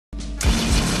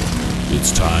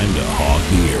It's time to hog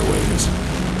the airways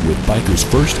with bikers'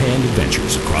 first-hand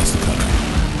adventures across the country.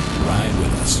 Ride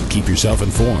with us and keep yourself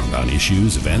informed on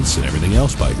issues, events, and everything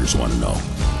else bikers want to know.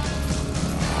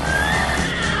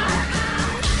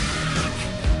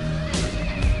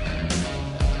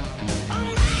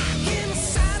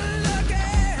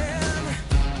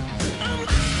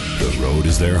 The road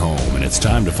is their home, and it's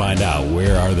time to find out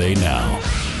where are they now.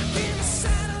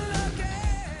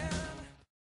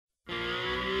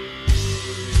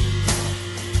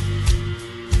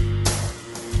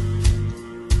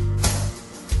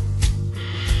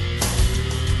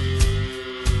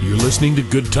 You're listening to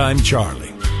Good Time Charlie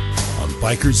on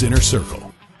Bikers Inner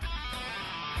Circle.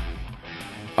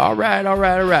 All right.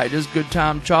 This is Good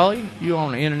Time Charlie. You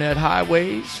on the internet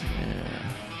highways.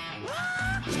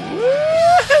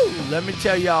 Woo-hoo! Let me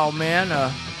tell y'all, man,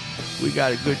 we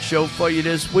got a good show for you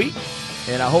this week.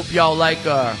 And I hope y'all like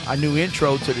our new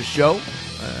intro to the show.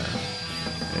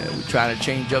 We're trying to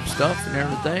change up stuff and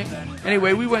everything.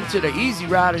 Anyway, we went to the Easy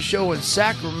Rider show in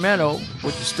Sacramento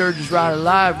with the Sturgis Rider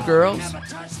Live girls.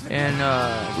 And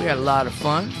we had a lot of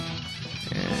fun.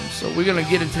 And so we're going to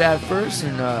get into that first.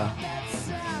 And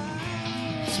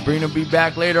Sabrina will be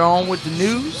back later on with the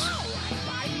news.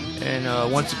 And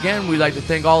once again, we'd like to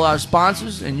thank all our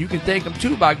sponsors. And you can thank them,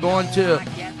 too, by going to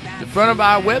the front of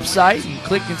our website and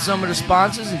clicking some of the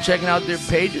sponsors and checking out their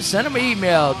pages. Send them an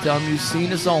email. Tell them you've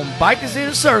seen us on Bikers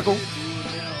Inner Circle.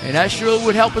 And that sure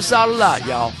would help us out a lot,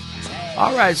 y'all.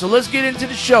 All right, so let's get into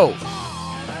the show.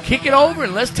 Kick it over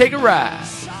and let's take a ride.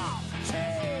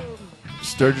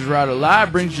 Sturgis Rider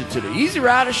Live brings you to the Easy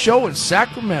Rider show in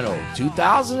Sacramento,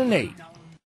 2008.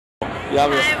 Hi,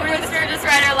 we're the Sturgis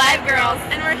Rider Live girls,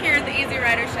 and we're here at the Easy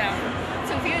Rider show.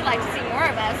 So if you would like to see more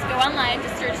of us, go online to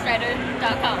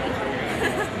sturgisrider.com.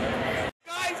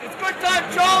 Guys, it's Good Time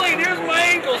Charlie, and here's my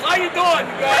angels. How you doing,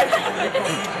 you guys?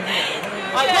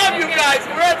 I love you guys.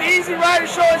 We're at the Easy Rider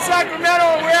show in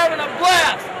Sacramento, and we're having a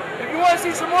blast. If you want to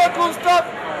see some more cool stuff,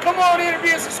 come on in and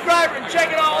be a subscriber and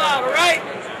check it all out, all right?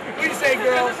 What do you say,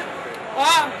 girls?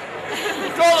 Huh?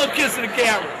 Throw a little kiss to the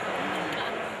camera.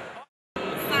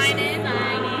 Signing.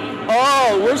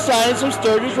 Oh, we're signing some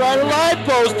Sturgis Rider Live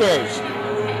posters.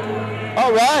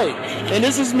 All right. And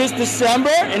this is Miss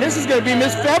December, and this is going to be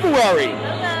Miss February.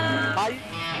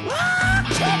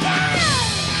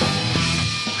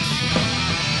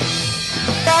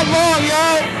 Not long,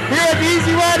 yo. Here at the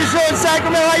Easy Rider show in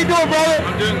Sacramento. How you doing, brother?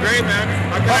 I'm doing great, man.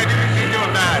 How can I do to keep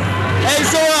doing bad? Hey,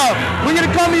 so we're going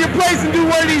to come to your place and do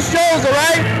one of these shows, all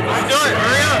right? Let's do it.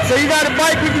 Hurry up. So you got a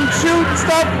bike we can shoot and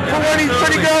stuff for one of these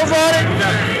pretty girls on it?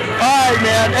 Yeah. All right,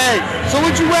 man. Hey, so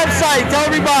what's your website? Tell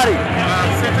everybody.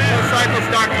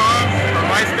 CentralCoastCycles.com. Our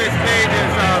MySpace page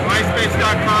is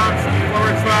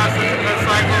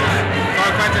myspace.com/CentralCoastCycles.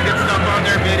 All kinds of good stuff on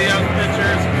there, videos,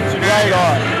 pictures. Right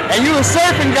on. And you a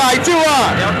surfing guy too,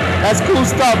 huh? Yep. That's cool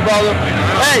stuff, brother.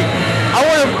 Hey, I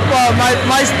want to,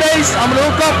 MySpace, I'm going to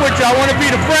hook up with you. I want to be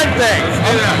the friend thing.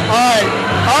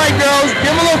 All right, girls. Give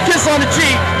him a little kiss on the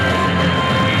cheek.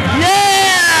 Yeah!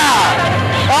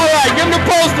 All right, give him the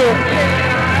poster.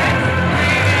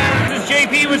 This is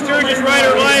JP with Sturgis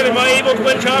Rider Live and my Able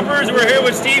Twin Choppers. We're here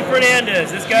with Steve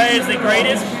Fernandez. This guy is the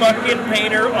greatest fucking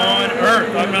painter on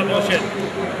earth. I'm not bullshit.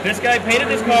 This guy painted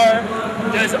this car,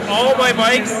 does all my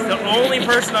bikes. The only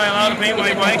person I allow to paint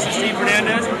my bikes is Steve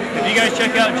Fernandez. If you guys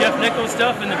check out Jeff Nichols'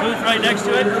 stuff in the booth right next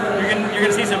to it, you're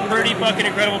gonna see some pretty fucking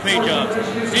incredible paint jobs.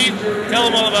 Steve, tell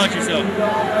them all about yourself.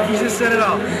 He just said it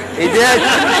all. He did?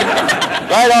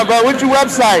 Right on, bro. What's your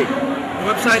website? The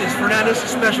website is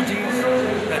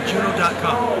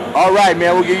FernandezSpecialties@juno.com. All right,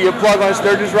 man. We'll give you a plug on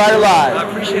Sturgis Rider Live. I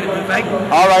appreciate it, man. Thank you.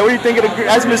 All right, what do you think of the...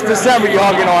 That's Miss December you're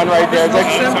hugging on right there. Is that,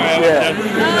 yeah.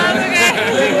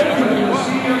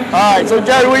 All right, so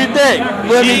Jerry, what do you think?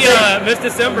 Miss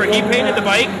December, he painted the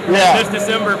bike. Yeah. Miss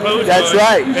December posed. That's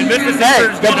right. And Miss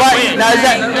December's the gonna bike. win. Now is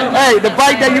that? Hey, the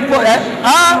bike that you put.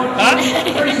 Huh?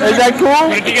 Is that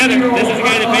cool? Put it together. This is the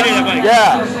guy that painted that bike.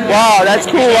 Yeah. Wow, that's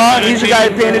cool, huh? He's the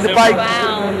guy that painted the bike.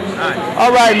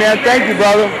 All right, man. Thank you,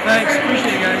 brother. Thanks.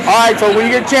 Appreciate it, guys. All right, so when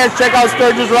you get a chance, check out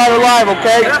Sturgis Rider Live,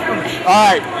 okay? All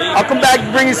right. I'll come back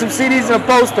and bring you some CDs and a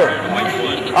poster.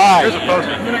 All right. There's a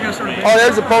poster. Oh,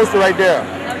 there's a poster right there.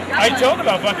 I told him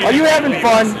about fucking. Are you having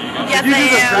fun? Yes,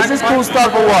 I am. Is this cool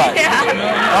stuff or what?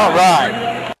 Yeah. All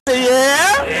right.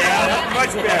 Yeah? Yeah,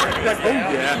 much better.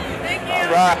 Oh, yeah. Thank you.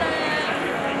 All right.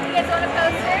 You guys want a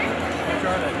poster?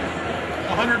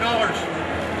 $100.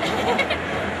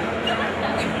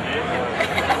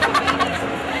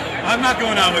 I'm not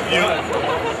going out with you.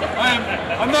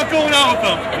 I'm not going out with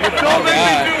them. Don't make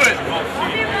me do it.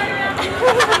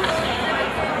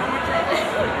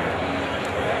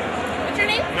 What's your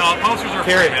name? No, posters are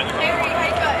Period. free, man. Terry, how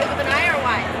you go? With an I or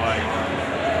Y?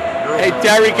 Hey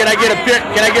Terry, can I get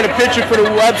a picture for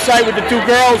the website with the two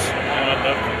girls?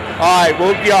 All right,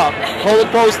 we'll hook you up. Hold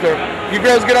the poster. You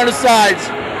girls get on the sides.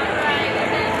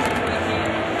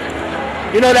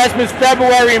 You know that's Miss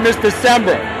February and Miss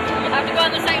December. You'll have to go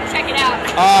on the site and check it out.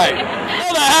 All right.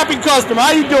 Oh, the happy customer.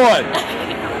 How you doing?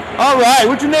 All right.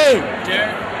 What's your name?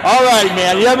 Derek. All right,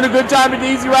 man. You having a good time at the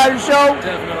Easy Rider Show?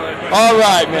 Definitely. All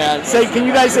right, man. Say, can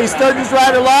you guys say Sturgis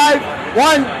Rider Live?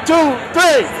 1, 2,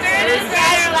 3. Sturgis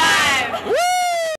Rider